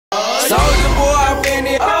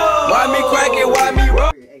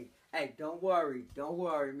Hey, don't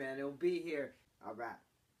worry, man. It'll be here. All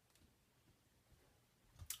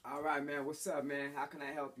right, man. What's up, man? How can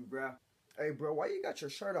I help you, bro? Hey, bro, why you got your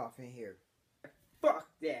shirt off in here? Fuck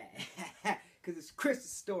that. Because it's Chris's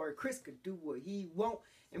story. Chris could do what he want.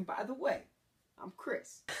 And by the way, I'm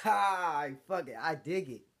Chris. Ha, fuck it. I dig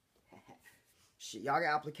it. Shit, y'all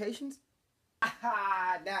got applications?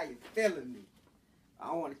 Now you're feeling me. I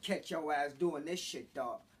don't want to catch your ass doing this shit,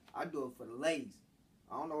 dog. I do it for the ladies.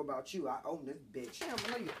 I don't know about you. I own this bitch.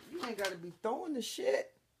 Damn, you ain't gotta be throwing the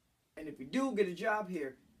shit. And if you do get a job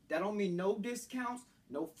here, that don't mean no discounts,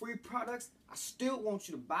 no free products. I still want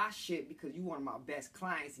you to buy shit because you one of my best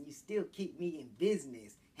clients and you still keep me in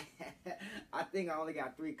business. I think I only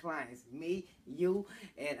got 3 clients. Me, you,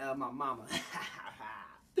 and my mama.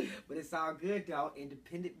 But it's all good, though.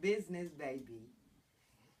 Independent business, baby.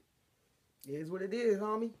 It is what it is,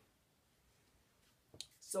 homie.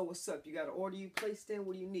 So what's up? You got an order you placed in?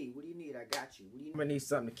 What do you need? What do you need? I got you. What do you I'm gonna need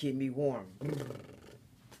something to keep me warm.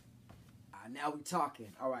 Now we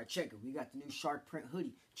talking. All right, check it. We got the new shark print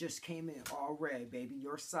hoodie. Just came in all red, baby.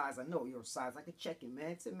 Your size. I know your size. I can check it,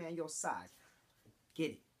 man. It's a man your size.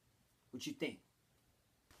 Get it. What you think?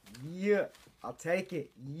 Yeah, I'll take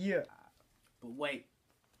it. Yeah. But wait.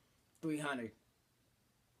 $300.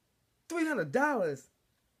 $300?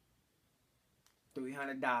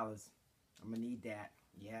 $300. I'm gonna need that.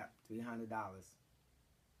 Yeah, $300.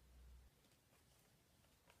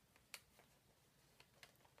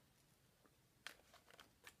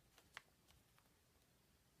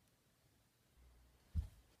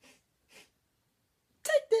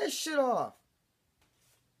 Take that shit off.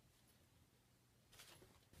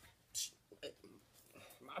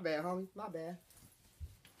 My bad, homie. My bad.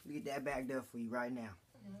 Let me get that bagged up for you right now.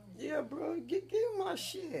 Yeah, bro. Give my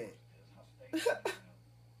shit.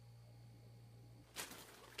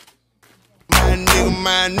 My nigga,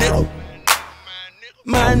 my nigga.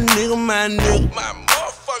 My nigga, my nigga. My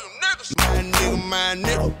motherfucking niggas. My nigga, my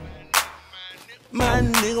nigga. My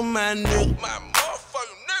nigga, my nigga. My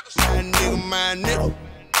motherfucking niggas. My nigga, my nigga.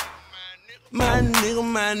 My nigga,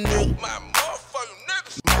 my nigga. My motherfucking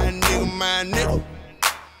niggas. My nigga, my nigga.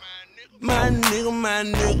 My nigga, my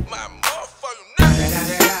nigga. My motherfucking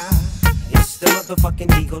niggas. It's the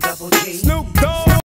motherfucking Eagle Double G. Snoop Dogg.